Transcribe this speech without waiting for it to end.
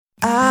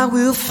I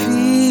will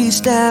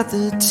feast at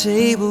the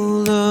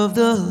table of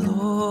the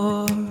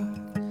Lord.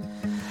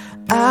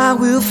 I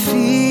will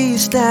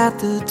feast at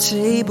the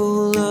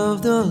table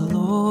of the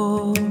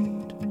Lord.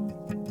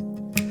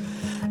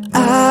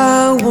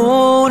 I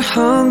won't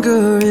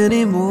hunger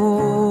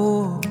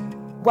anymore.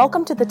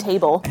 Welcome to The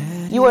Table.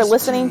 You are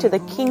listening to the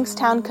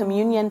Kingstown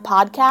Communion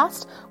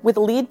podcast with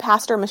lead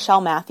pastor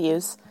Michelle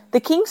Matthews. The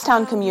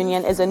Kingstown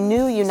Communion is a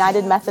new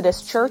United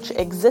Methodist church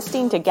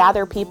existing to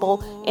gather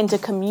people into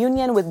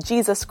communion with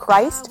Jesus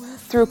Christ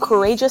through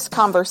courageous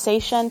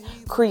conversation,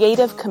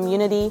 creative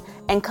community,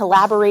 and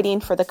collaborating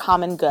for the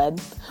common good.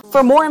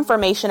 For more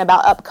information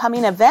about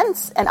upcoming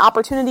events and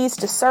opportunities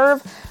to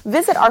serve,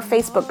 visit our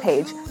Facebook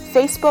page,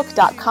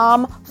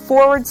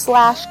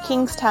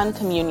 facebook.com/Kingstown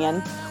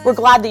Communion. We're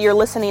glad that you're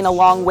listening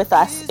along with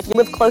us. If you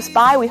live close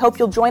by, we hope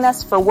you'll join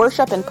us for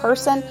worship in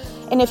person.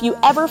 And if you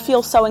ever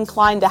feel so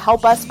inclined to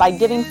help us by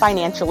giving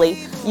financially,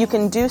 you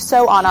can do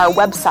so on our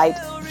website,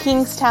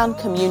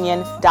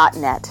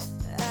 kingstowncommunion.net.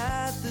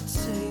 At the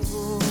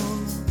table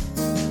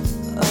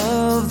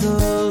of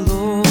the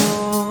Lord,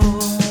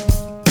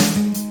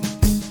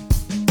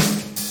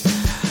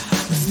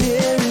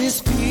 there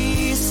is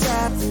peace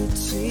at the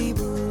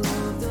table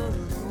of the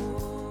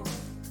Lord.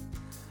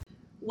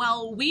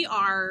 Well, we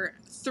are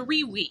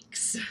 3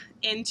 weeks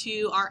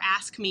into our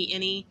Ask Me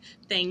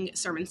Anything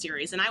sermon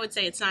series, and I would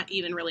say it's not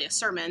even really a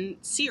sermon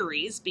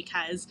series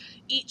because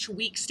each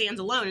week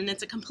stands alone and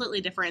it's a completely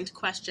different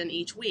question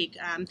each week.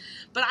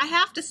 But I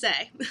have to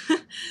say,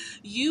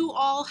 you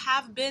all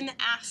have been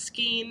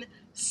asking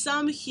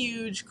some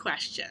huge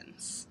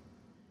questions.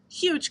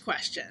 Huge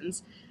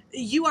questions.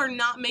 You are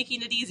not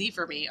making it easy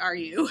for me, are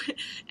you?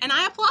 And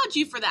I applaud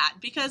you for that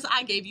because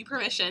I gave you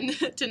permission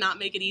to not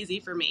make it easy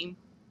for me.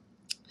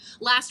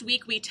 Last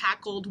week, we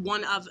tackled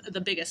one of the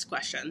biggest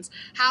questions.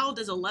 How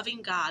does a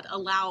loving God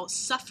allow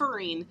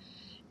suffering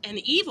and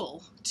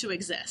evil to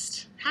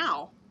exist?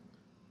 How?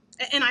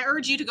 And I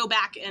urge you to go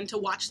back and to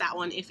watch that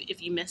one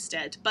if you missed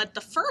it. But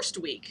the first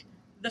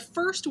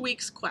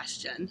week's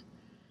question,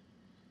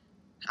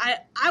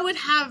 I would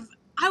have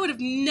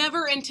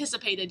never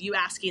anticipated you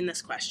asking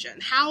this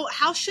question.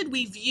 How should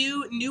we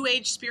view New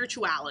Age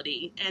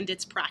spirituality and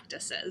its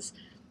practices?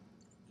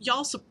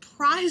 Y'all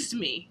surprised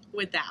me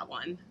with that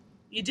one.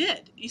 You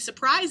did. You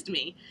surprised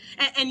me.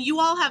 And you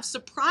all have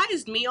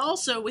surprised me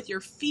also with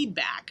your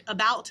feedback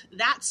about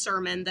that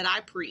sermon that I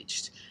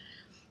preached.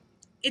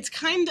 It's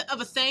kind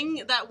of a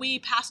thing that we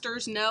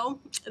pastors know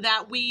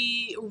that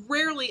we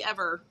rarely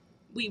ever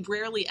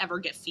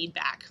get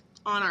feedback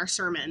on our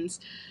sermons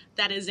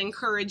that is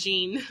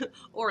encouraging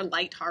or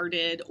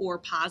lighthearted or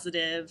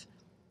positive.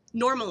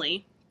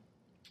 Normally,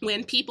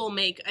 when people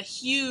make a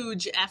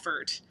huge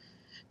effort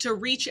to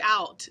reach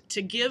out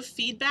to give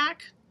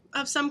feedback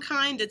of some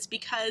kind, it's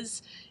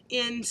because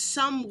in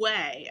some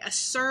way a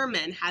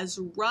sermon has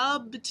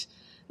rubbed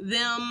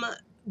them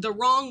the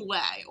wrong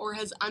way or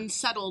has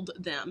unsettled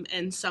them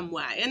in some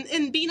way.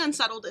 And being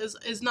unsettled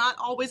is not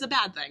always a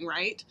bad thing,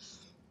 right?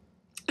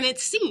 And it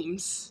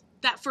seems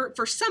that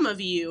for some of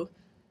you,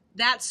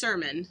 that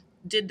sermon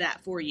did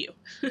that for you.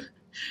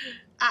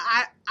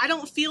 I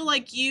don't feel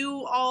like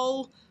you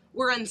all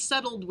were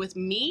unsettled with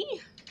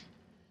me,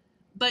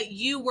 but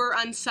you were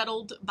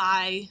unsettled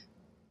by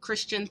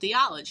Christian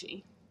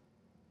theology.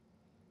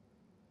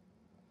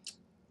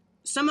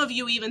 Some of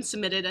you even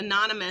submitted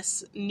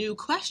anonymous new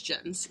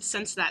questions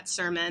since that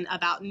sermon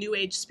about New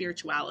Age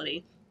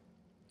spirituality,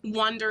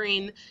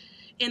 wondering,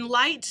 in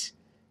light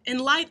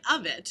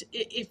of it,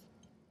 if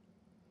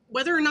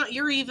whether or not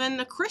you're even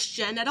a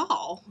Christian at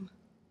all,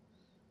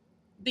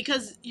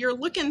 because you're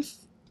looking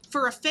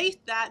for a faith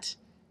that,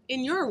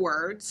 in your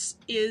words,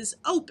 is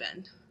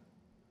open.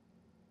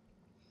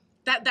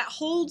 That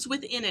holds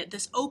within it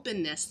this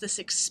openness, this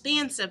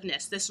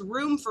expansiveness, this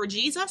room for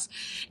Jesus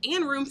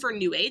and room for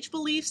New Age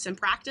beliefs and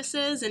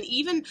practices and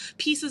even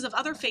pieces of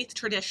other faith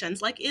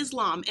traditions like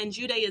Islam and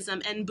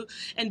Judaism and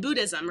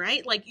Buddhism,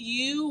 right? Like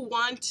you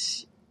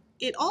want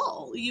it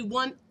all. You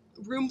want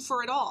room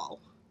for it all.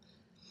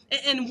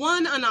 And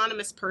one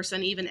anonymous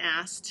person even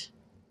asked,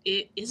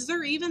 is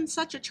there even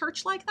such a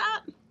church like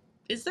that?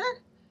 Is there?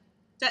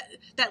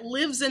 That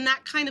lives in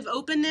that kind of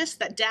openness,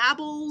 that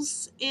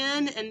dabbles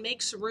in and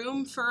makes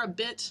room for a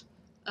bit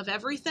of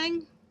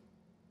everything?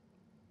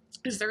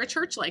 Is there a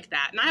church like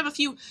that? And I have a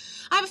few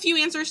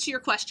answers to your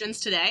questions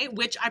today,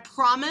 which I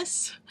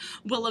promise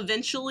will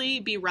eventually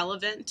be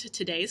relevant to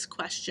today's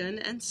question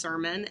and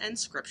sermon and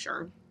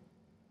scripture.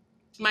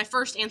 My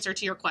first answer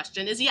to your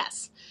question is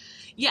yes.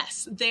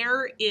 Yes,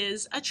 there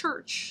is a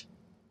church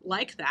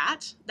like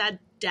that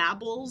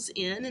dabbles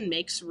in and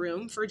makes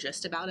room for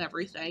just about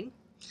everything.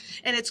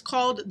 And it's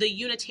called the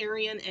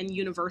Unitarian and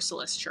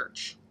Universalist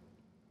Church.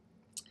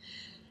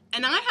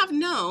 And I have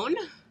known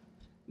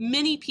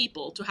many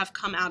people to have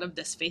come out of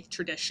this faith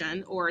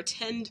tradition or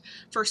attend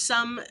for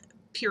some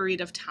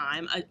period of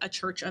time a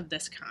church of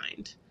this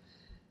kind.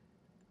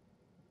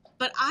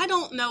 But I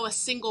don't know a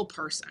single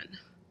person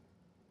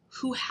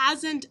who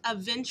hasn't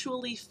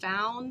eventually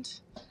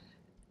found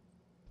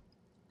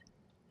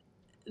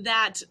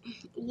that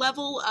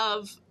level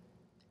of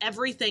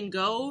everything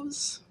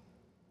goes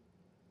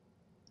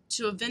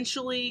to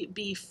eventually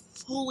be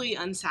fully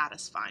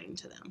unsatisfying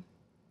to them.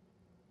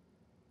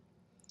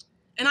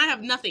 And I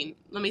have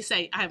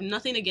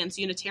nothing against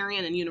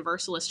Unitarian and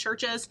Universalist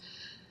churches,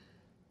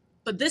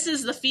 but this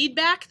is the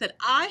feedback that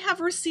I have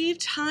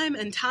received time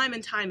and time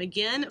and time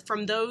again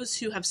from those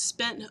who have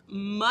spent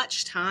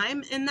much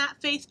time in that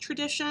faith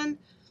tradition,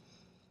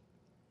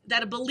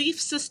 that a belief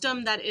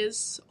system that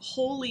is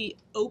wholly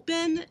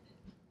open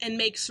and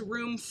makes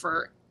room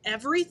for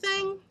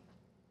everything,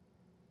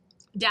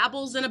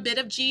 dabbles in a bit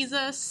of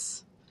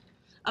Jesus,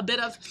 a bit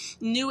of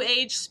New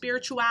Age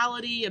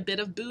spirituality, a bit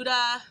of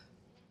Buddha,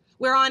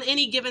 where on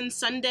any given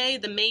Sunday,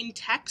 the main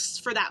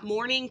text for that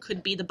morning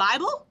could be the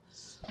Bible,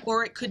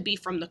 or it could be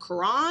from the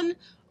Quran,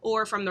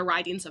 or from the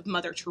writings of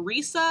Mother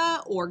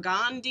Teresa or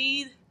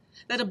Gandhi.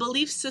 That a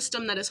belief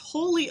system that is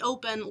wholly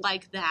open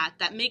like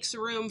that makes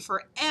room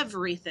for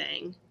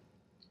everything,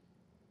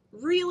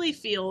 really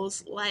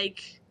feels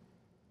like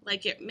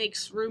it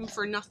makes room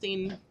for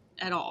nothing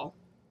at all.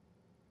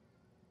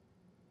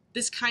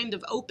 This kind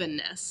of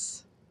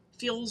openness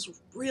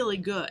feels really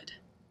good.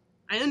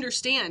 I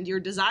understand your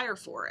desire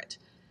for it.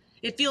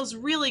 It feels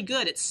really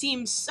good. It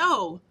seems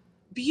so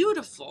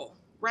beautiful,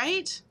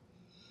 right?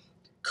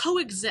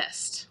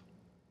 Coexist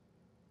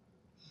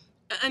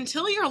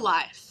until your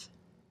life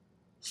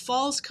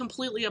falls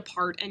completely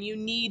apart and you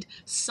need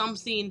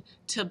something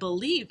to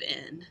believe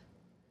in,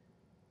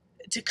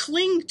 to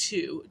cling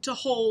to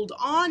hold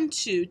on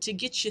to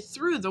get you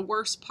through the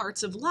worst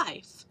parts of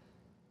life.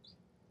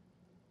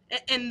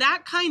 And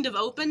that kind of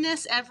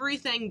openness,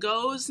 everything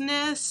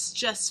goesness,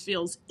 just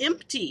feels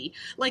empty,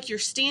 like you're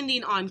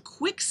standing on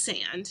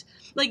quicksand,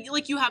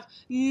 like you have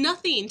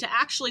nothing to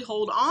actually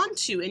hold on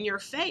to in your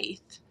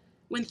faith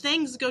when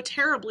things go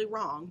terribly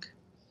wrong.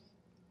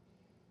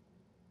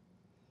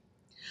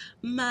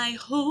 My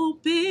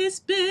hope is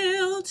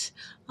built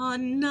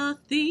on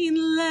nothing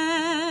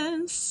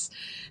less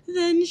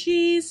than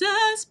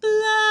Jesus'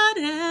 blood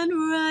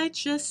and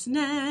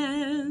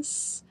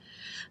righteousness.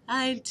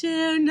 I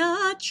dare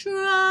not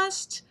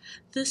trust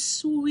the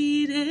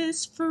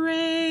sweetest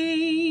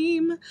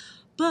frame,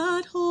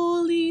 but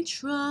wholly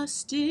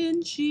trust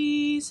in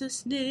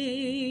Jesus'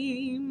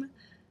 name.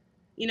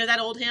 You know that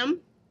old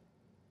hymn?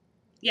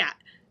 Yeah,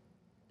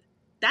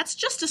 that's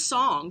just a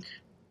song.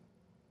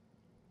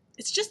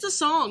 It's just a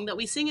song that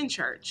we sing in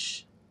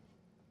church.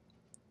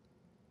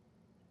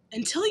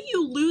 Until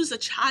you lose a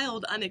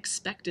child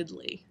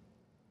unexpectedly,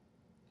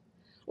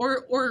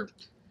 or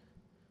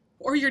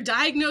you're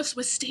diagnosed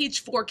with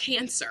stage 4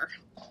 cancer,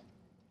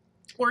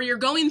 or you're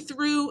going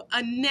through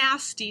a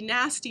nasty,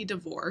 nasty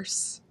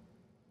divorce.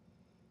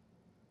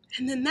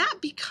 And then that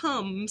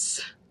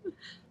becomes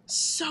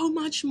so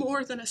much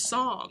more than a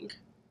song.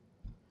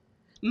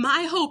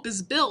 My hope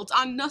is built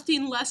on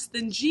nothing less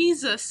than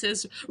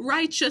Jesus'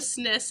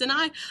 righteousness, and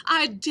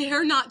I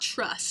dare not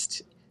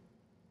trust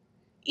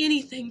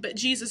anything but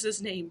Jesus'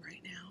 name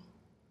right now.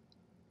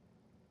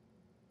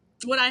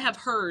 What I have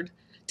heard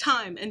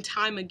time and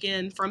time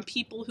again from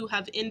people who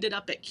have ended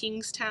up at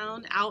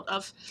Kingstown out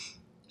of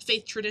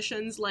faith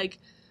traditions like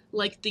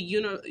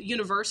the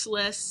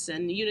Universalists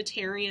and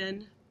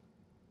Unitarian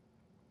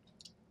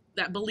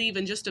that believe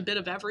in just a bit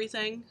of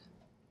everything,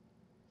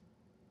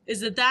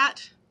 is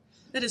that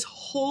is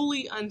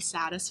wholly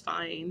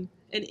unsatisfying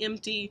and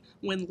empty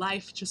when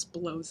life just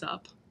blows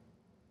up.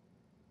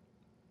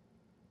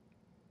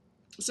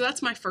 So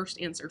that's my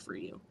first answer for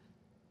you.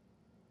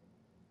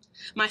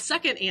 My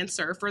second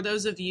answer, for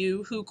those of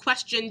you who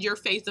questioned your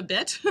faith a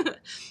bit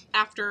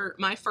after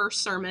my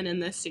first sermon in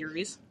this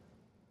series,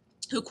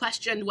 who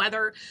questioned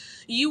whether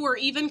you were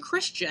even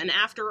Christian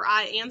after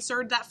I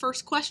answered that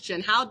first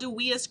question, how do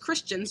we as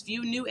Christians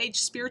view New Age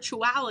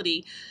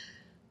spirituality?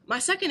 My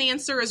second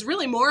answer is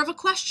really more of a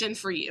question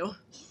for you.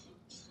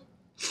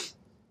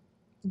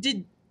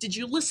 Did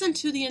you listen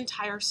to the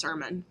entire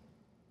sermon?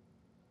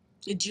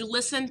 Did you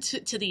listen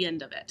to the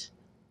end of it?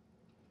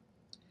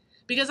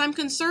 Because I'm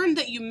concerned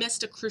that you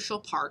missed a crucial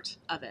part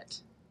of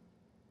it.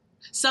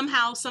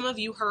 Somehow, some of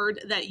you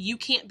heard that you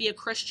can't be a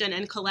Christian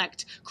and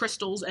collect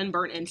crystals and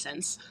burn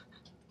incense.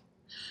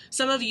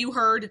 Some of you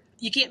heard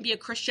you can't be a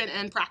Christian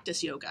and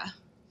practice yoga.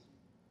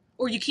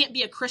 Or you can't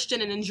be a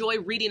Christian and enjoy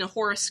reading a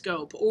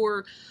horoscope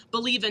or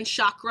believe in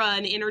chakra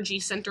and energy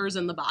centers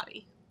in the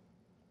body.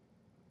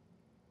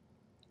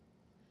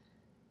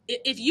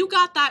 If you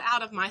got that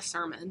out of my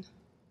sermon,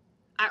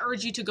 I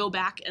urge you to go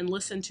back and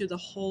listen to the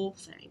whole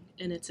thing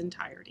in its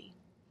entirety.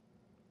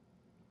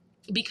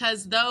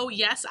 Because though,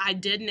 yes, I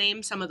did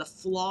name some of the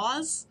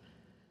flaws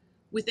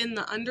within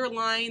the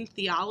underlying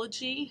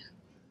theology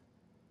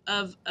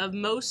of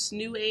most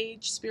New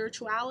Age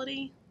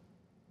spirituality,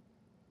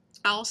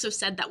 I also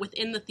said that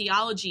within the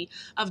theology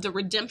of the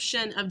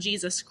redemption of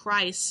Jesus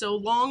Christ, so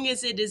long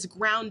as it is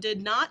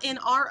grounded not in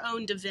our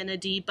own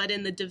divinity, but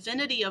in the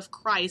divinity of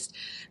Christ,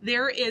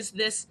 there is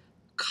this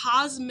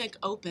cosmic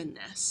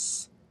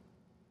openness.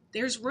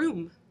 There's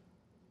room.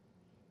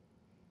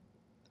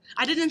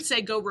 I didn't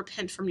say go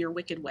repent from your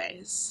wicked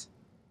ways.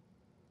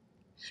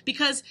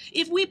 Because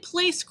if we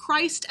place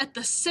Christ at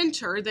the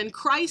center, then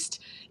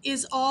Christ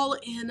is all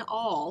in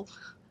all.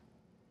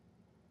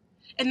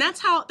 And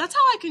that's how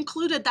I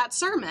concluded that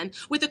sermon,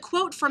 with a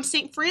quote from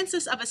St.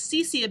 Francis of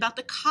Assisi about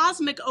the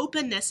cosmic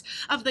openness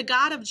of the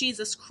God of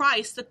Jesus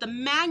Christ, that the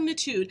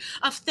magnitude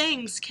of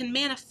things can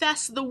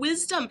manifest the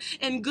wisdom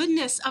and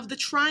goodness of the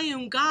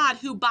triune God,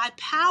 who by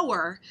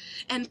power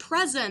and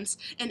presence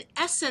and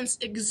essence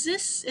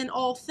exists in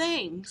all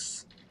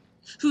things,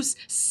 whose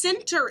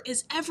center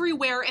is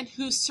everywhere and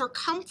whose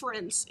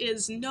circumference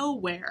is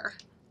nowhere.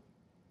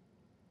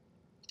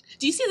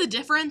 Do you see the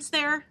difference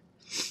there?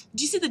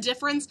 Do you see the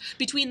difference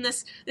between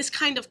this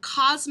kind of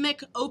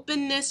cosmic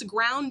openness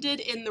grounded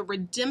in the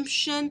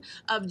redemption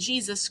of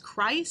Jesus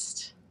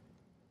Christ,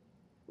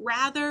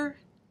 rather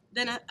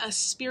than a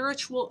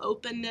spiritual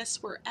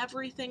openness where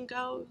everything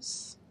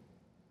goes,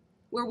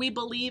 where we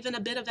believe in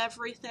a bit of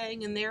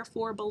everything and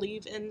therefore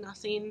believe in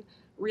nothing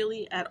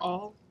really at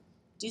all?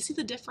 Do you see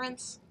the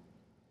difference?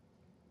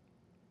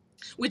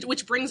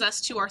 Which brings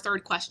us to our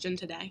third question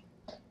today.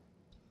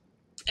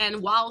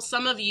 And while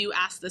some of you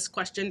ask this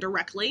question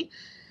directly,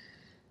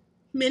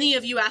 many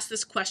of you ask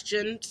this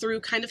question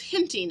through kind of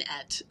hinting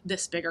at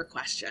this bigger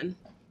question.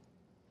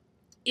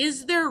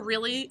 Is there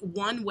really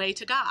one way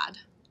to God?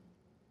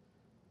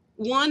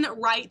 One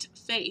right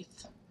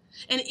faith?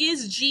 And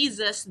is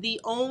Jesus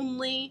the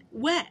only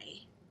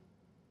way?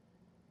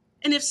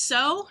 And if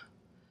so,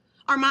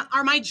 are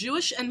my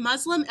Jewish and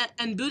Muslim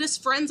and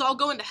Buddhist friends all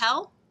going to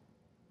hell?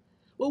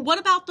 Well, what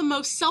about the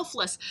most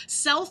selfless,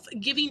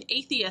 self-giving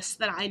atheists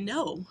that I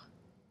know?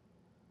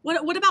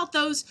 What about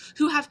those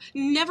who have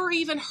never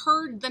even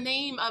heard the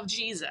name of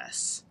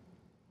Jesus?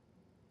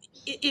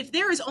 If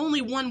there is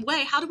only one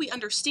way, how do we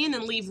understand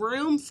and leave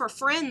room for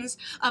friends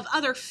of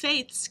other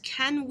faiths?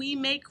 Can we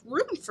make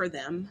room for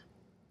them?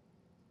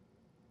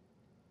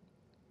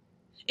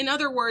 In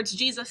other words,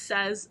 Jesus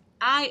says,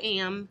 I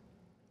am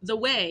the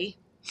way,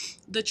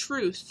 the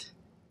truth,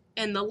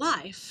 and the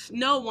life.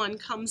 No one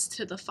comes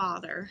to the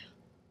Father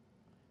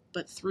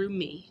but through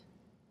me.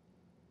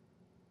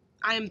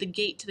 I am the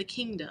gate to the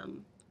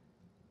kingdom,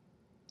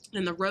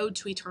 and the road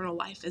to eternal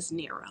life is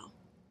narrow.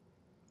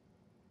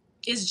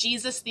 Is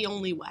Jesus the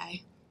only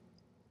way?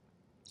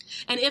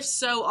 And if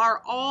so,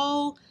 are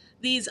all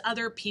these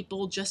other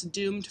people just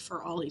doomed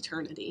for all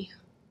eternity?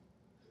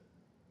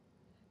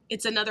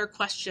 It's another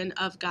question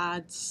of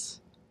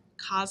God's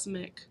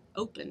cosmic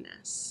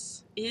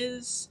openness.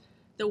 Is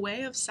the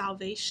way of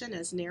salvation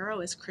as narrow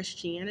as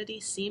Christianity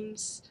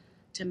seems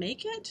to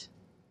make it?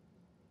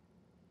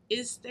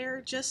 Is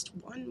there just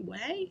one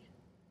way?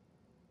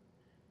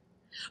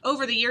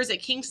 Over the years at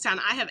Kingstown,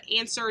 I have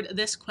answered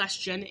this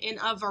question in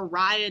a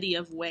variety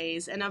of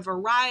ways, in a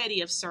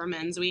variety of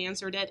sermons. We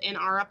answered it in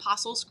our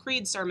Apostles'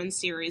 Creed sermon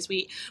series.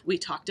 We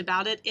talked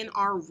about it in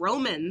our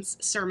Romans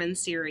sermon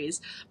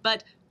series.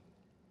 But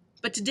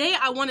today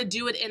I want to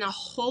do it in a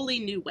wholly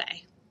new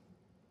way.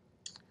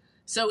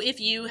 So if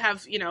you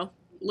have,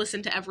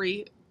 listened to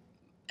every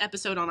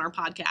episode on our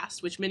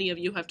podcast, which many of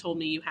you have told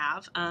me you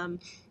have,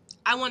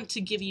 I want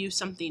to give you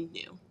something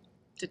new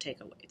to take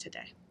away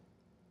today.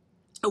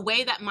 A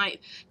way that might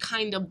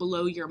kind of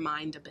blow your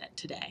mind a bit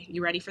today.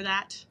 You ready for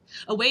that?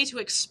 A way to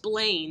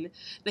explain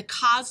the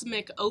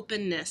cosmic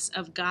openness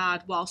of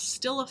God while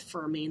still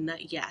affirming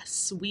that,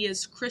 yes, we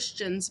as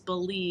Christians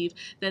believe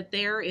that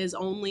there is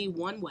only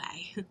one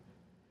way,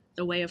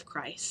 the way of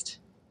Christ.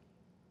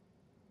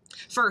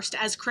 First,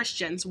 as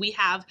Christians, we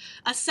have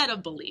a set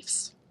of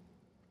beliefs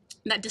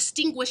that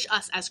distinguish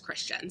us as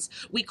Christians.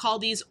 We call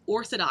these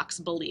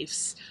orthodox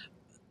beliefs.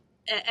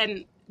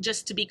 And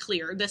just to be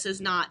clear, this is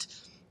not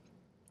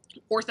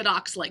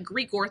Orthodox like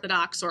Greek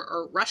Orthodox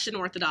or Russian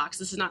Orthodox.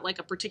 This is not like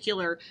a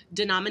particular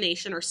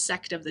denomination or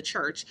sect of the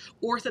church.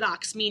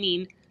 Orthodox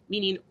meaning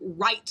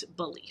right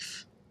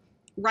belief.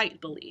 Right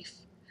belief.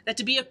 That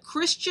to be a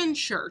Christian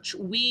church,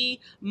 we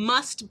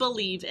must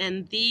believe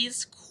in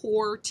these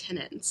core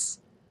tenets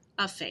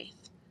of faith.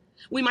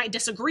 We might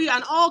disagree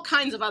on all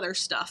kinds of other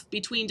stuff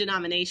between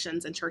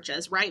denominations and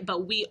churches, right?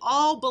 But we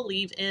all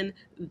believe in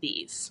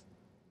these.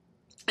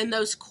 And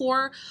those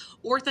core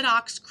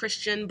Orthodox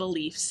Christian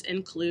beliefs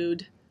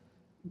include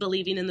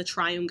believing in the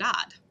triune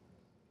God,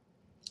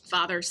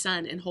 Father,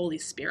 Son, and Holy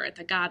Spirit,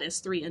 that God is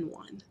three in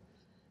one.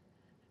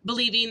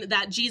 Believing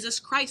that Jesus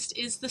Christ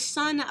is the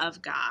Son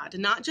of God,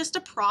 not just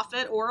a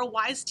prophet or a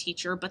wise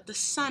teacher, but the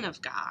Son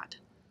of God.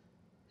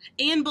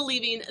 And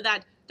believing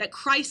that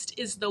Christ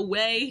is the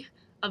way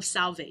of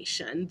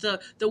salvation,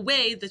 the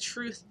way, the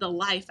truth, the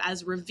life,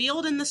 as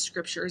revealed in the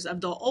scriptures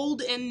of the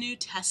Old and New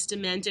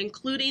Testament,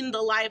 including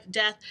the life,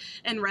 death,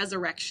 and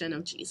resurrection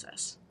of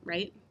Jesus,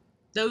 right?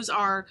 Those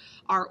are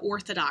our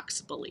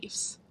Orthodox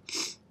beliefs.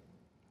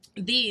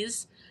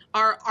 These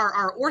are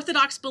our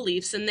Orthodox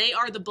beliefs, and they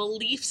are the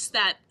beliefs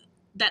that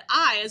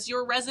I, as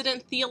your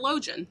resident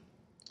theologian,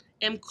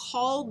 am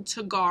called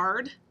to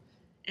guard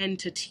and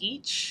to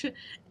teach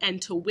and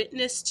to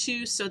witness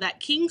to, so that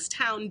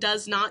Kingstown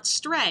does not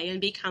stray and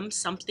become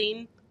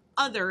something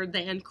other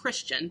than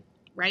Christian,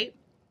 right?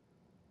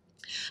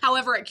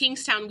 However, at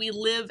Kingstown, we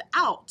live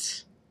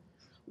out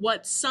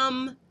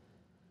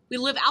we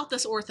live out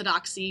this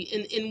orthodoxy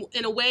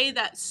in a way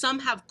that some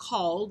have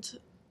called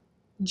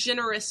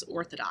generous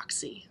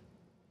orthodoxy,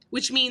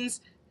 which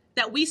means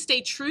that we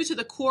stay true to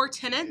the core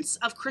tenets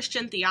of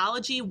Christian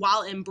theology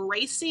while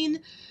embracing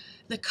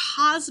the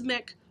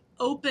cosmic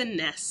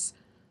openness,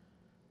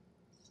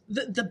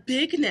 the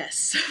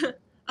bigness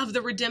of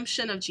the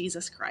redemption of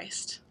Jesus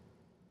Christ.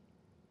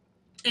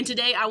 And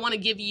today I want to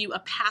give you a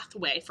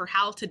pathway for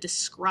how to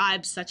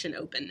describe such an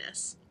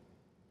openness,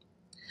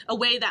 a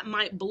way that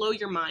might blow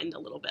your mind a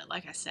little bit,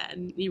 like I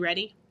said. You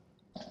ready?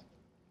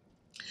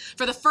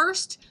 For the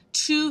first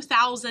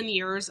 2,000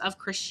 years of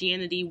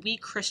Christianity, we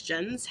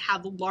Christians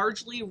have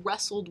largely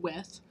wrestled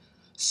with,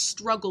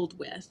 struggled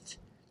with,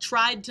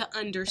 tried to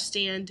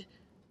understand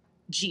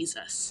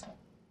Jesus.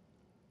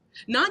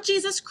 Not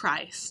Jesus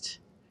Christ,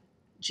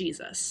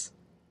 Jesus.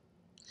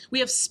 We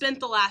have spent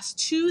the last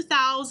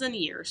 2,000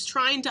 years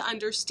trying to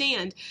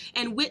understand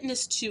and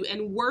witness to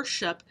and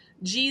worship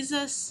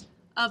Jesus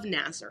of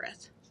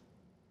Nazareth.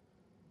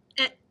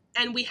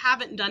 And we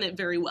haven't done it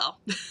very well.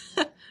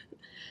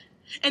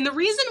 And the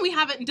reason we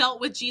haven't dealt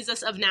with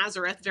Jesus of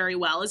Nazareth very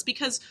well is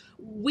because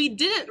we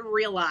didn't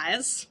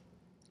realize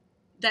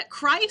that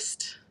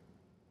Christ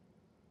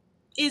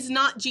is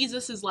not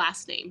Jesus's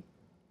last name.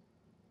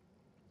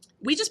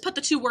 We just put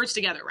the two words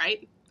together,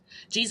 right?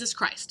 Jesus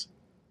Christ.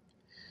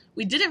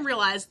 We didn't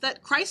realize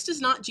that Christ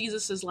is not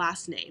Jesus's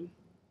last name.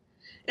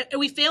 And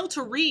we failed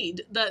to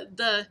read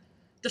the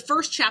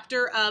first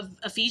chapter of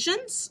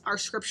Ephesians, our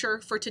scripture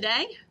for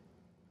today,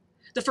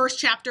 the first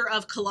chapter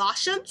of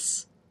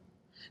Colossians,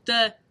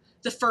 the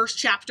first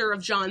chapter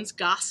of John's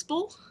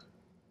Gospel,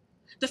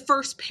 the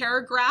first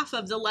paragraph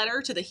of the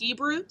letter to the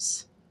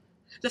Hebrews,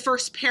 the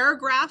first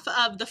paragraph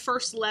of the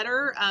first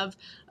letter of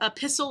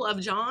Epistle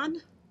of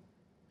John.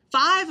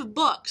 5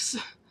 books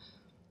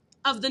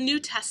of the New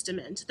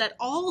Testament that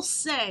all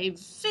say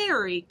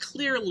very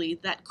clearly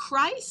that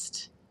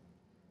Christ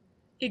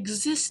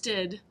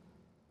existed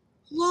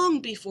long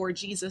before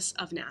Jesus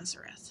of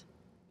Nazareth.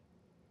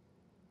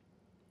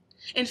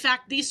 In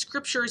fact, these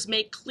scriptures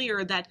make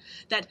clear that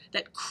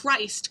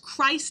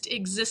Christ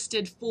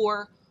existed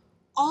for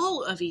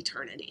all of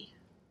eternity.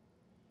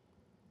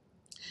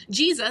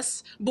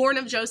 Jesus, born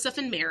of Joseph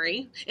and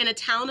Mary in a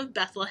town of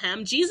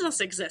Bethlehem, Jesus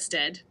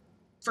existed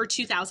for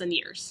 2,000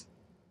 years.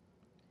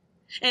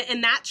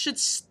 And that should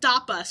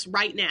stop us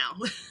right now.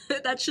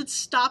 That should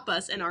stop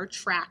us in our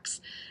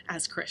tracks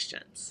as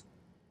Christians.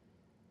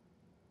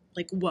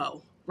 Like,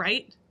 whoa,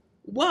 right?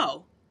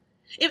 Whoa.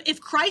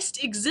 If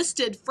Christ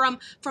existed from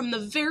the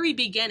very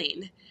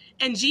beginning,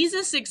 and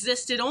Jesus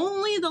existed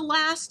only the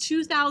last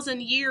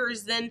 2,000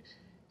 years, then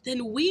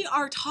we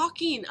are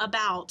talking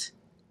about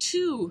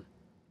 2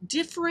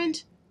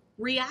 different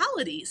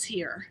realities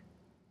here.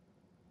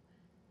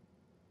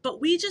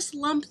 But we just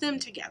lump them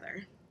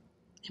together,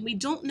 and we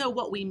don't know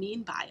what we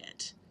mean by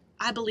it.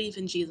 I believe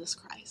in Jesus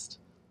Christ.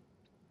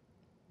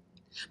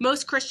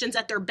 Most Christians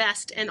at their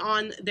best and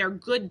on their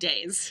good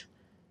days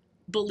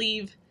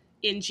believe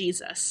in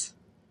Jesus.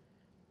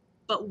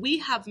 But we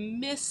have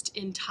missed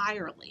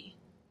entirely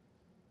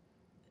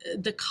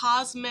the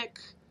cosmic,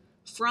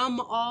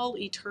 from all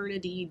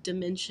eternity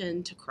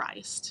dimension to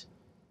Christ,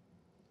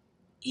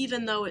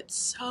 even though it's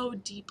so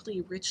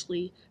deeply,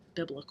 richly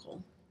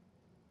biblical.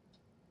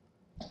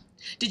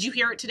 Did you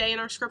hear it today in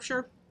our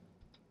scripture?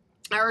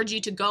 I urge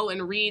you to go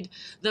and read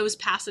those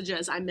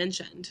passages I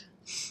mentioned.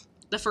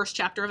 The first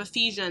chapter of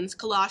Ephesians,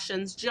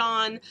 Colossians,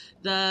 John,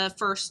 the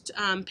first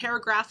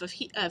paragraph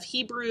of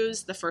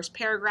Hebrews, the first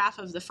paragraph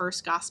of the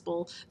first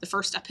gospel, the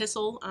first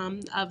epistle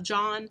of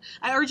John.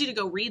 I urge you to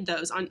go read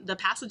those, on the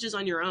passages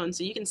on your own,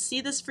 so you can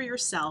see this for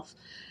yourself,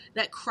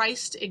 that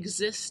Christ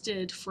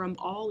existed from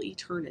all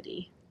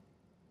eternity.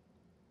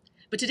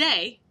 But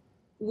today,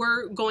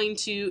 we're going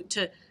to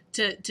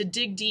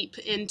dig deep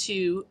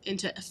into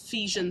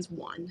Ephesians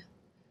 1.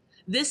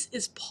 This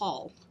is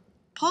Paul.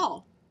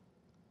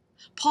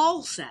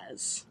 Paul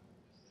says,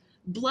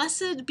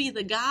 "Blessed be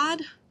the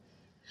God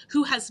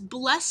who has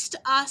blessed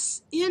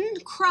us in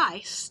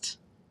Christ,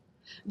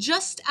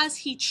 just as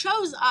he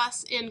chose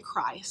us in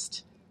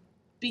Christ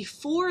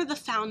before the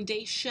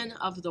foundation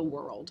of the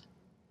world."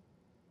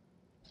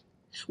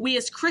 We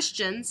as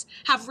Christians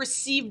have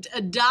received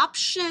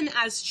adoption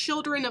as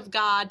children of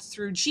God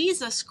through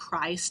Jesus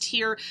Christ,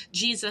 here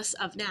Jesus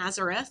of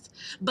Nazareth,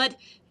 but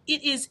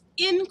it is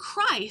in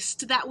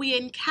Christ that we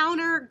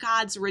encounter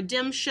God's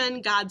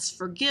redemption, God's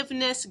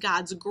forgiveness,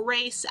 God's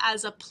grace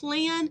as a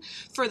plan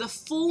for the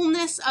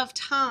fullness of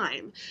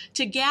time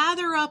to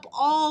gather up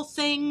all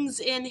things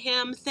in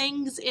him,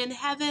 things in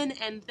heaven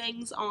and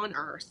things on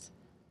earth.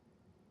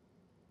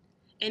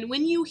 And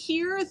when you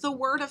hear the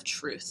word of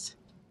truth,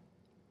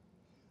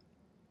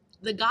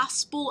 the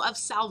gospel of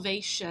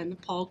salvation,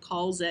 Paul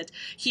calls it.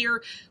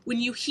 Here, when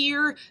you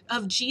hear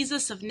of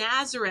Jesus of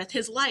Nazareth,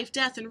 his life,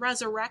 death, and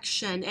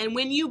resurrection, and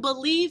when you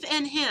believe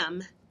in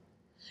him,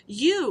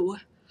 you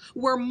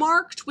were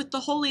marked with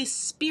the Holy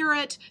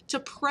Spirit to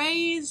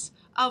praise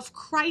of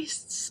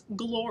Christ's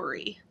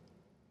glory.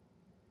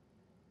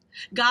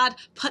 God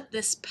put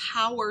this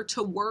power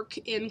to work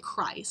in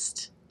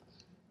Christ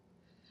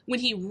when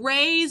he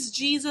raised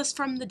Jesus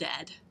from the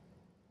dead.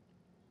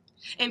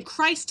 And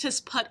Christ has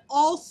put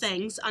all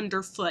things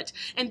underfoot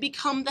and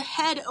become the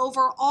head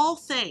over all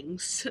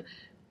things,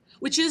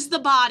 which is the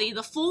body,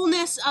 the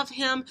fullness of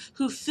him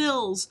who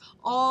fills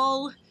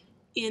all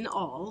in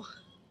all.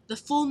 The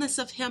fullness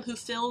of him who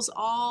fills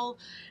all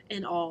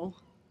in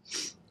all.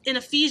 In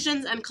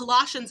Ephesians and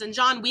Colossians and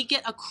John, we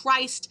get a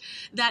Christ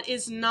that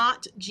is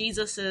not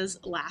Jesus's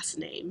last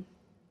name.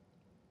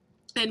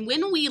 And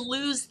when we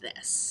lose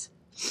this,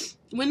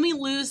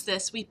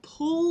 we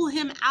pull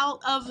him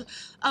out of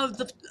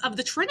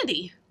the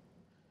Trinity.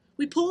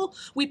 We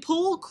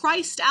pull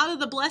Christ out of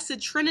the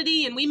blessed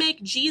Trinity, and we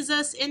make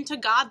Jesus into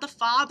God the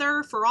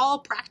Father for all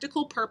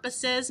practical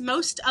purposes.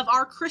 Most of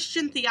our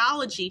Christian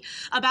theology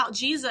about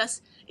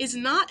Jesus is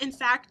not, in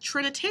fact,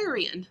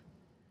 Trinitarian,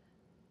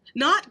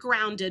 not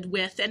grounded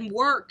with and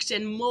worked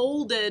and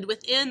molded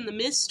within the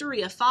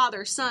mystery of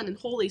Father, Son, and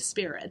Holy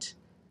Spirit.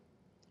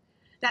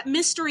 That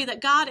mystery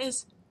that God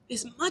is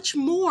much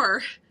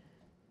more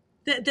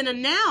than a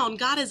noun.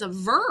 God is a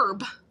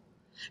verb.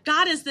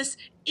 God is this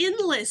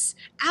endless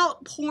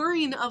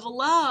outpouring of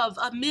love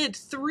amid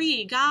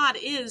three. God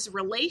is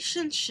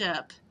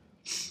relationship.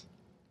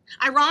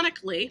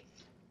 Ironically,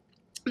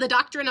 the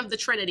doctrine of the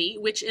Trinity,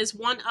 which is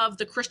one of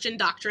the Christian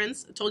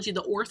doctrines, I told you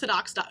the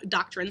orthodox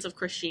doctrines of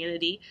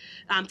Christianity,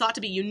 thought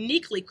to be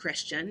uniquely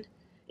Christian,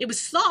 it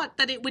was thought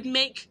that it would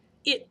make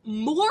it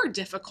more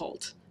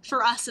difficult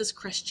for us as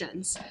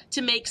Christians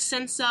to make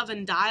sense of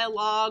and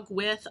dialogue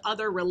with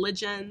other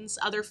religions,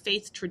 other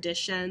faith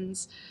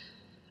traditions,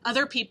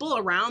 other people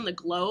around the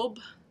globe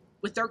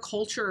with their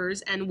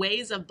cultures and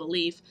ways of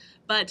belief.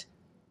 But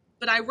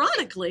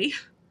ironically,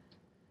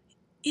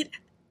 it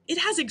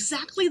has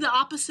exactly the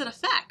opposite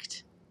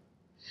effect.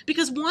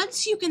 Because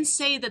once you can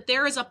say that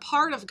there is a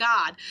part of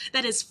God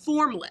that is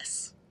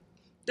formless,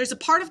 there's a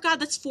part of God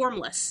that's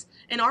formless,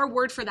 and our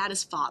word for that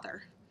is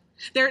Father.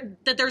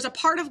 That there's a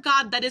part of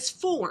God that is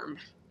form,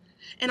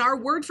 and our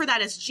word for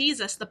that is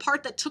Jesus, the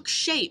part that took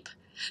shape,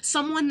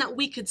 someone that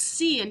we could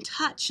see and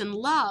touch and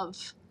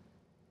love.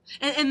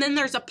 And then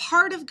there's a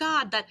part of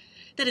God that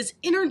is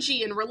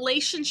energy and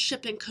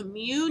relationship and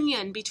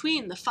communion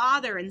between the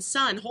Father and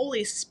Son,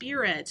 Holy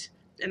Spirit.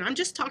 And I'm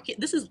just talking,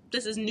 this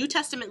is New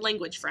Testament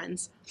language,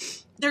 friends.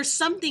 There's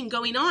something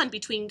going on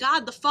between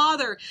God the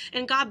Father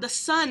and God the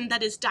Son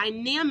that is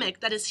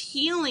dynamic, that is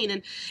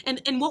healing.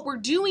 And what we're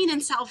doing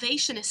in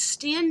salvation is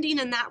standing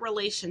in that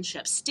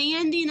relationship,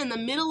 standing in the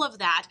middle of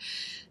that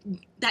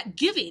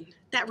giving,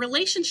 that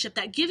relationship,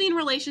 that giving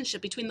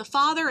relationship between the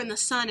Father and the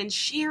Son, and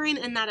sharing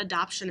in that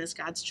adoption as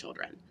God's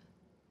children.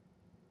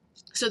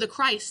 So the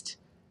Christ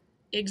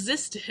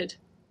existed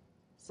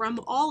from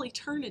all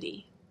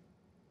eternity.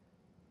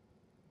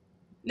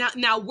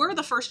 Now we're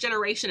the first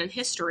generation in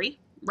history,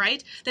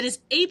 right, that is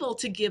able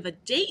to give a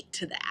date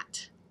to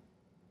that,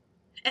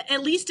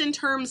 at least in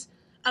terms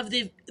of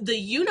the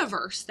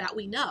universe that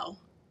we know.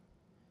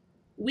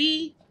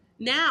 We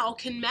now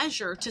can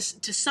measure to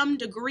some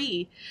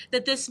degree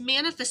that this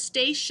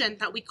manifestation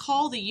that we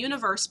call the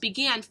universe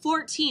began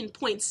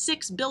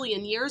 14.6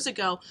 billion years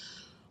ago,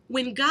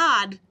 when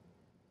the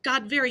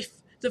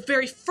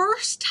very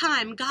first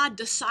time God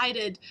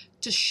decided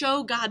to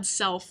show God's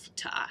self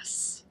to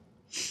us.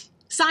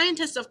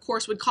 Scientists, of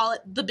course, would call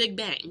it the Big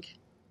Bang.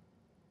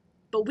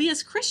 But we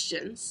as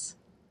Christians,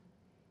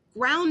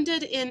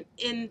 grounded in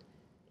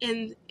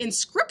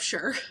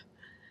Scripture,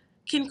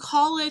 can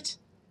call it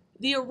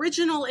the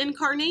original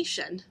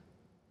incarnation.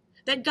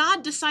 That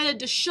God decided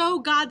to show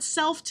God's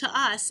self to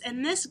us,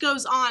 and this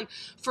goes on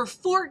for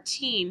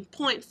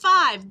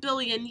 14.5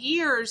 billion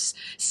years.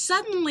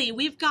 Suddenly,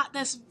 we've got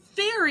this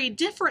very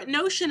different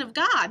notion of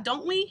God,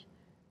 don't we?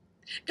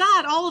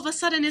 God, all of a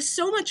sudden, is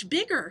so much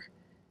bigger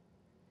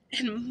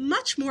and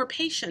much more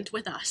patient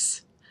with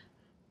us.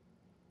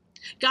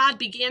 God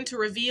began to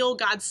reveal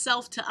God's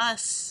self to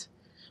us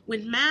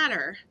when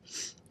matter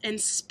and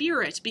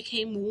spirit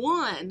became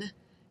one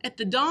at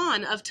the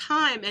dawn of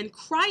time, and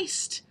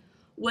Christ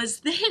was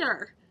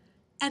there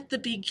at the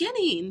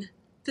beginning,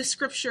 the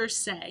scriptures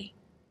say.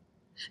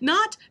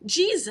 Not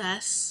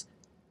Jesus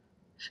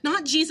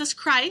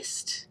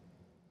Christ.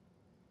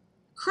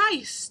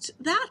 Christ,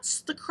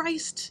 that's the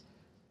Christ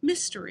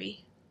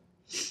mystery.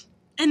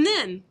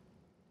 And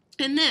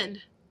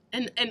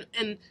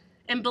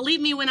believe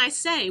me when I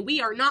say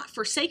we are not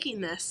forsaking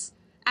this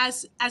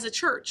as a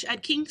church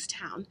at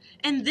Kingstown.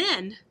 And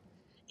then,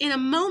 in a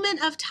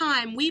moment of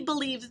time, we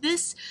believe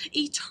this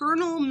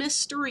eternal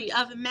mystery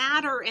of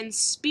matter and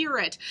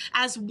spirit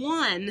as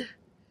one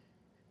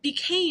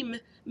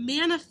became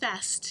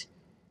manifest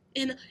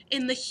in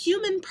the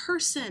human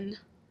person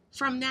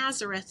from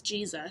Nazareth,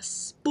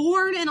 Jesus,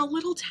 born in a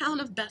little town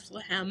of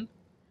Bethlehem,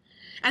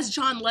 as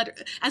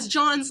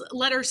John's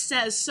letter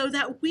says, so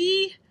that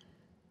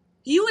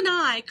you and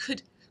I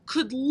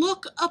could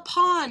look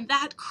upon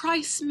that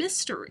Christ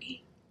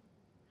mystery.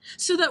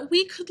 so that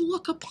we could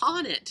look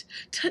upon it,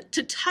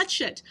 to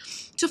touch it,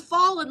 to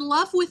fall in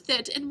love with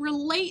it and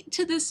relate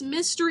to this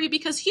mystery,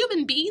 because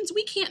human beings,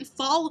 we can't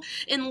fall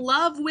in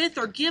love with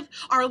or give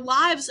our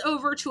lives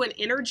over to an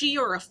energy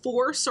or a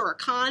force or a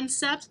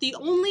concept. The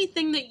only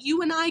thing that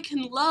you and I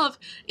can love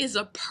is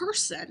a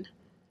person.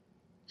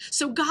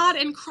 So God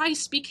in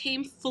Christ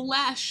became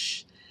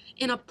flesh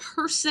in a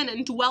person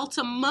and dwelt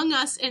among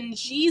us in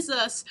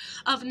Jesus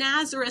of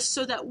Nazareth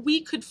so that we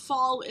could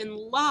fall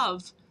in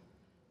love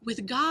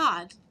with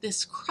God,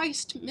 this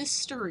Christ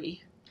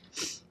mystery.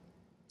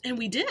 And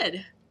we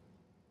did.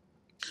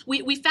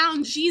 We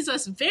found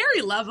Jesus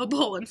very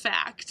lovable, in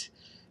fact.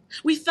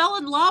 We fell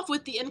in love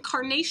with the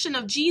incarnation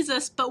of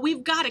Jesus, but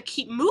we've got to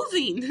keep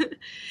moving.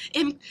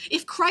 And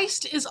if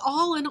Christ is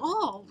all in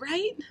all,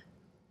 right?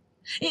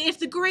 If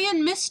the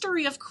grand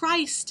mystery of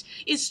Christ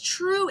is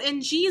true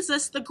in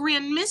Jesus, the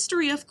grand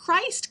mystery of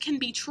Christ can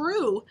be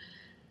true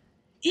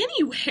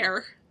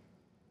anywhere.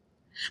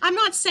 I'm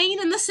not saying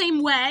in the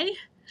same way.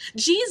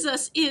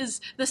 Jesus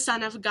is the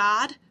Son of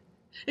God.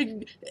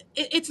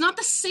 It's not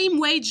the same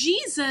way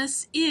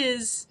Jesus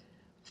is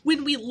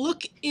when we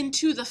look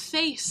into the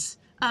face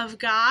of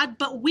God,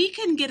 but we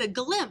can get a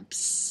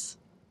glimpse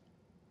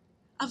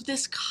of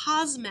this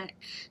cosmic,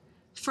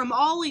 from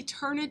all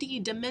eternity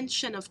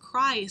dimension of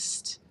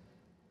Christ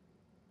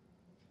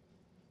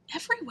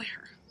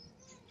everywhere,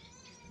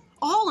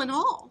 all in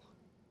all.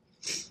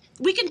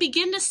 We can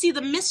begin to see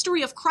the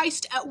mystery of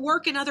Christ at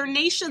work in other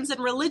nations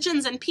and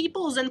religions and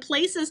peoples and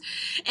places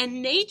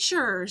and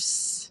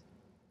natures,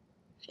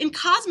 in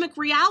cosmic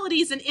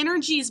realities and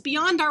energies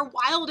beyond our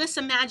wildest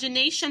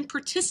imagination,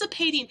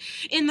 participating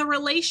in the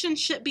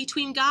relationship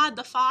between God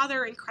the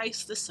Father and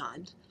Christ the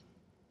Son.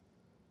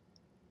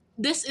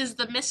 This is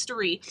the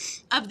mystery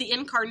of the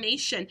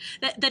incarnation,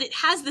 that it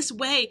has this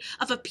way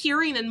of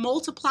appearing and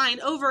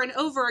multiplying over and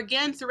over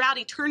again throughout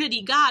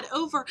eternity. God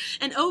over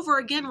and over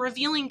again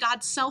revealing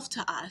God's self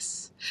to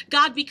us.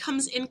 God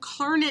becomes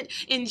incarnate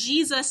in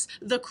Jesus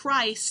the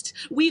Christ.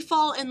 We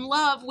fall in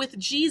love with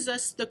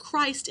Jesus the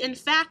Christ. In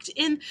fact,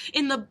 in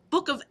the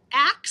book of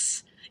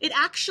Acts, it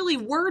actually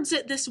words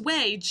it this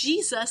way: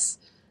 Jesus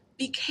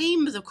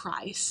became the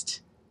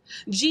Christ.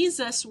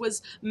 Jesus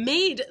was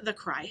made the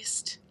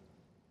Christ.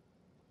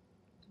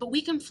 But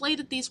we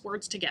conflated these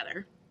words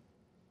together,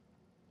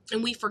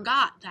 and we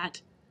forgot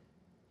that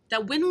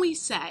when we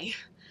say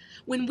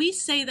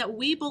that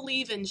we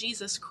believe in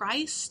Jesus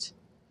Christ,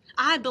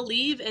 I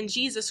believe in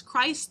Jesus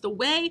Christ, the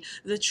way,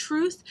 the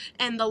truth,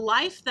 and the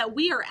life, that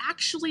we are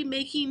actually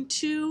making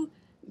two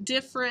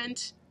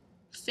different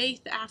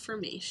faith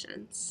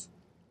affirmations.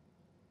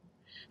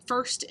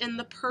 First, in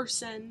the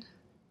person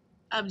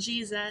of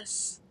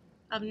Jesus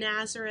of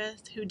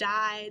Nazareth, who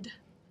died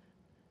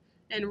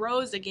and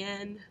rose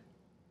again.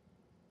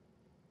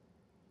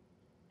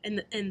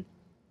 And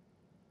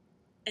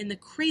the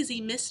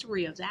crazy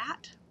mystery of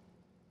that.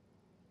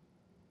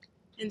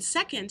 And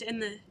second, in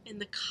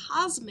the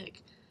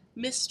cosmic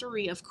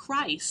mystery of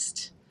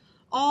Christ,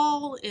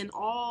 all in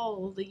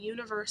all, the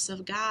universe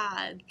of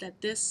God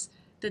that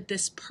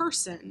this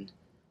person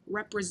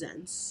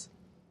represents.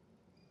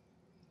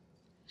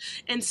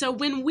 And so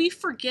when we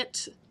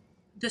forget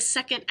the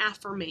second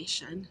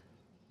affirmation,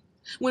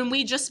 when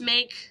we just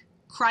make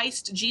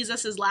Christ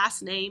Jesus'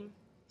 last name,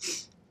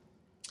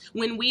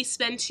 when we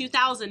spend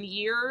 2,000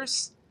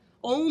 years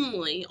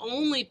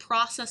only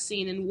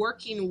processing and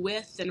working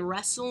with and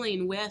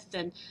wrestling with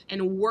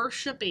and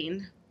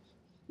worshiping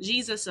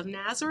Jesus of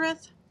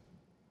Nazareth,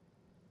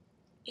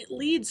 it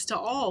leads to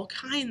all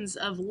kinds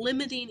of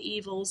limiting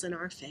evils in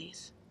our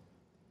faith.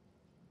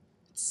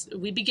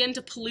 We begin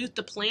to pollute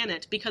the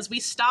planet because we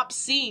stop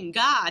seeing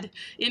God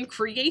in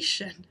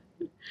creation.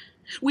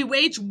 We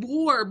wage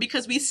war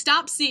because we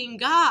stop seeing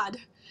God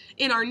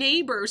in our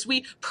neighbors.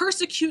 We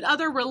persecute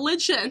other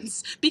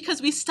religions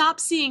because we stop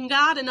seeing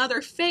God in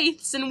other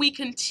faiths, and we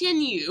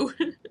continue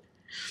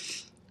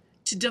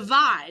to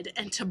divide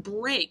and to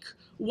break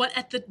what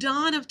at the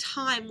dawn of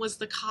time was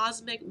the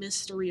cosmic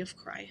mystery of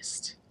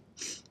Christ.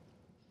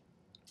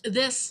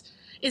 This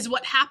is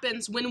what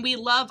happens when we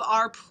love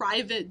our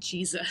private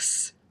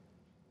Jesus,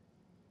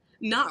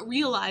 not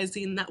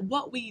realizing that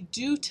what we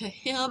do to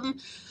him,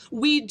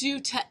 we do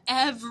to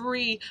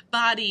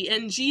everybody.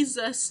 And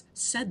Jesus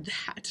said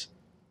that.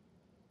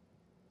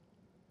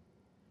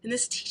 And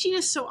this teaching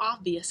is so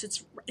obvious.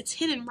 It's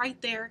hidden right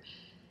there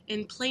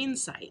in plain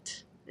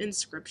sight in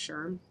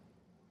Scripture.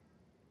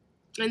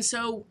 And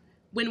so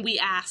when we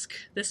ask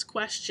this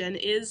question,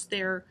 is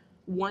there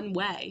one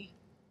way?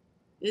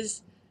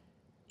 Is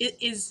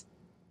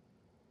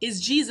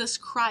Jesus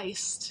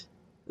Christ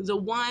the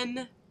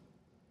one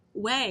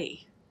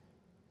way?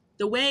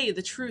 The way,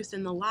 the truth,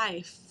 and the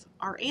life?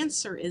 Our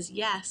answer is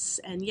yes,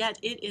 and yet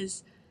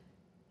it's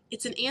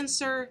an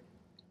answer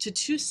to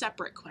two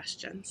separate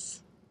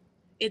questions.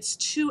 It's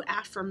two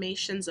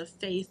affirmations of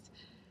faith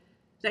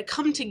that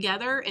come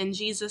together in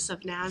Jesus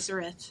of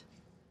Nazareth,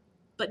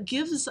 but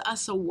gives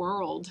us a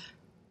world,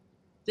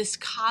 this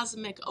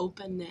cosmic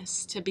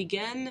openness to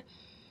begin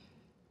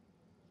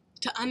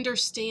to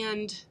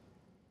understand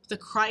the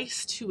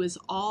Christ who is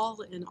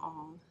all in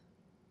all,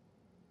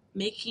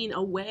 making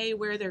a way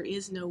where there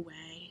is no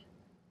way.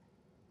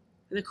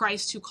 The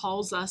Christ who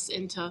calls us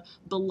into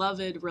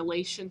beloved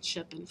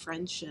relationship and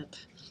friendship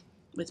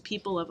with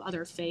people of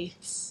other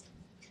faiths,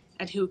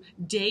 and who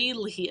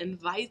daily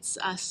invites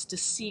us to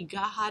see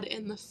God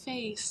in the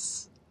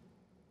face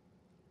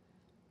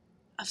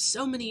of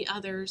so many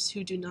others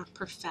who do not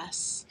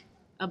profess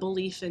a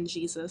belief in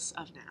Jesus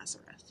of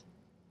Nazareth.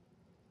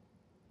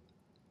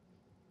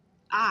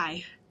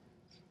 I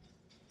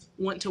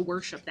want to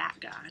worship that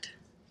God,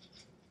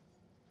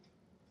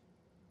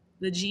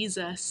 the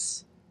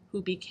Jesus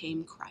who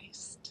became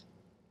Christ.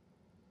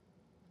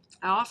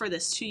 I offer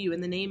this to you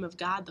in the name of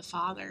God the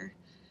Father,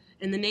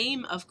 in the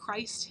name of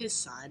Christ his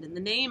Son, in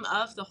the name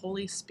of the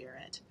Holy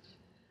Spirit.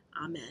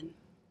 Amen.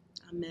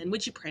 Amen.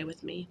 Would you pray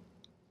with me?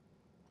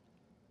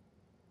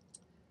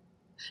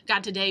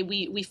 God, today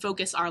we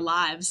focus our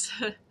lives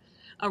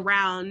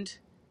around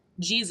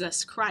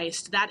Jesus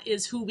Christ. That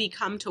is who we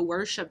come to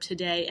worship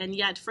today. And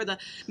yet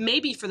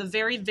maybe for the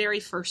very,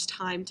 very first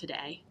time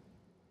today,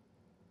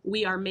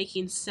 we are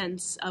making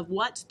sense of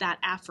what that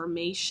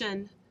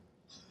affirmation,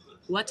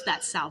 what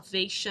that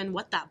salvation,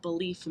 what that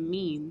belief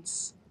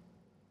means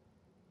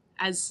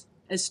as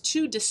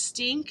two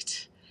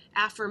distinct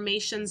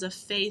affirmations of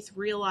faith,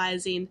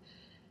 realizing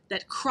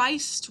that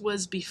Christ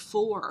was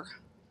before.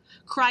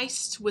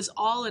 Christ was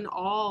all in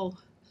all.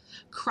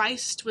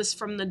 Christ was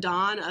from the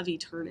dawn of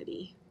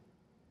eternity.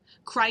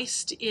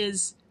 Christ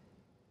is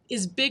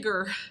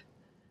bigger,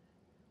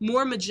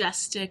 more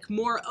majestic,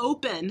 more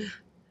open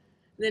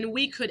than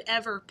we could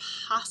ever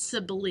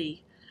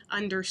possibly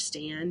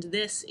understand.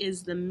 This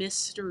is the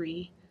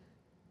mystery.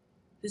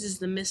 This is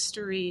the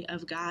mystery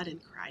of God in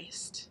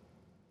Christ.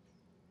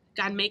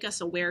 God, make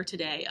us aware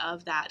today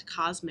of that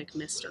cosmic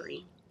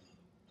mystery,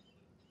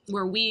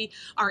 where we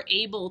are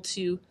able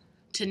to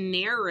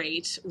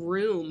narrate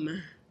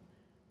room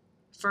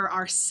for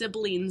our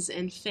siblings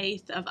in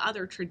faith of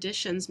other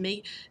traditions,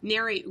 may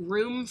narrate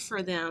room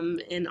for them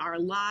in our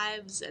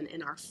lives and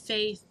in our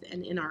faith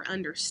and in our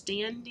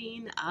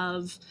understanding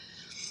of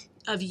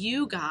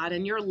you, God,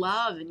 and your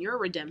love and your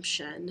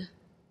redemption.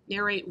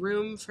 Narrate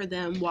room for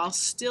them while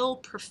still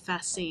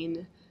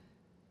professing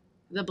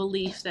the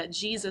belief that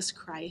Jesus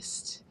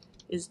Christ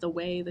is the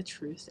way, the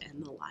truth,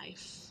 and the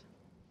life.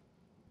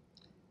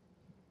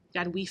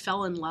 God, we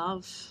fell in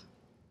love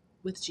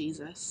with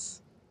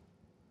Jesus.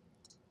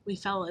 We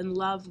fell in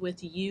love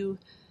with you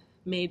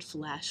made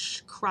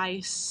flesh,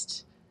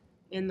 Christ,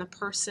 in the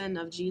person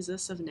of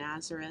Jesus of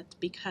Nazareth,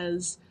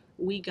 because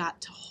we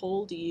got to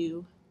hold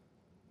you.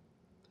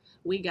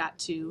 We got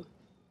to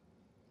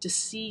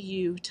see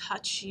you,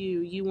 touch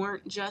you. You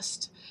weren't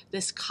just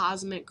this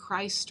cosmic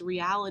Christ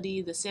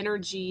reality, this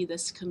energy,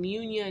 this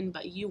communion,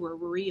 but you were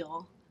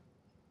real.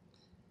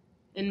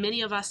 And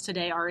many of us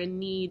today are in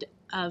need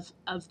of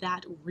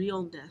that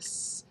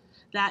realness,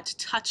 that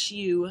touch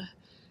you,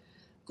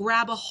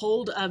 grab a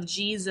hold of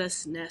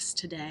Jesus-ness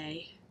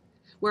today,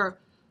 where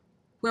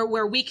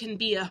we can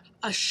be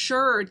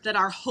assured that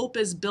our hope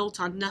is built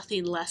on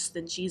nothing less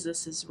than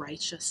Jesus'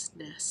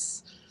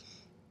 righteousness,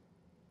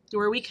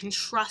 where we can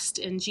trust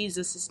in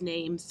Jesus'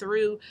 name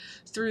through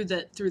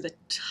the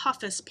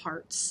toughest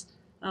parts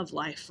of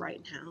life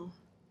right now.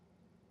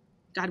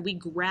 God, we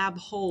grab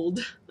hold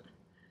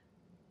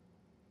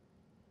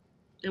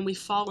and we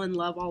fall in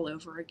love all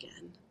over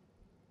again.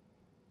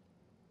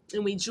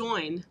 And we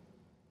join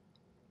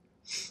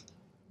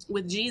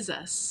with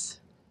Jesus,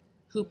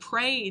 who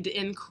prayed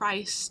in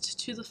Christ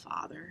to the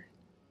Father,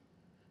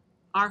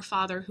 "Our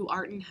Father who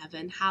art in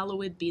heaven,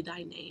 hallowed be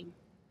thy name.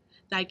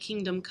 Thy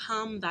kingdom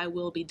come, thy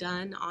will be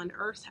done on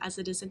earth as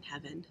it is in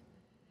heaven.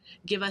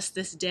 Give us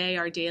this day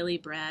our daily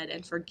bread,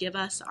 and forgive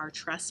us our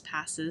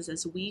trespasses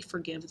as we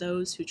forgive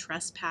those who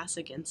trespass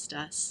against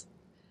us.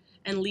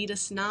 And lead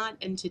us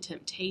not into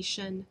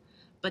temptation,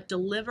 but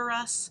deliver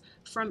us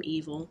from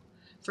evil.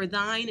 For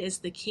thine is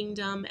the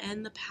kingdom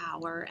and the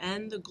power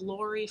and the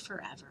glory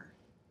forever.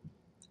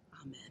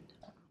 Amen."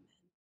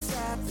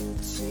 At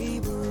the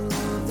table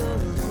of the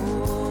Lord.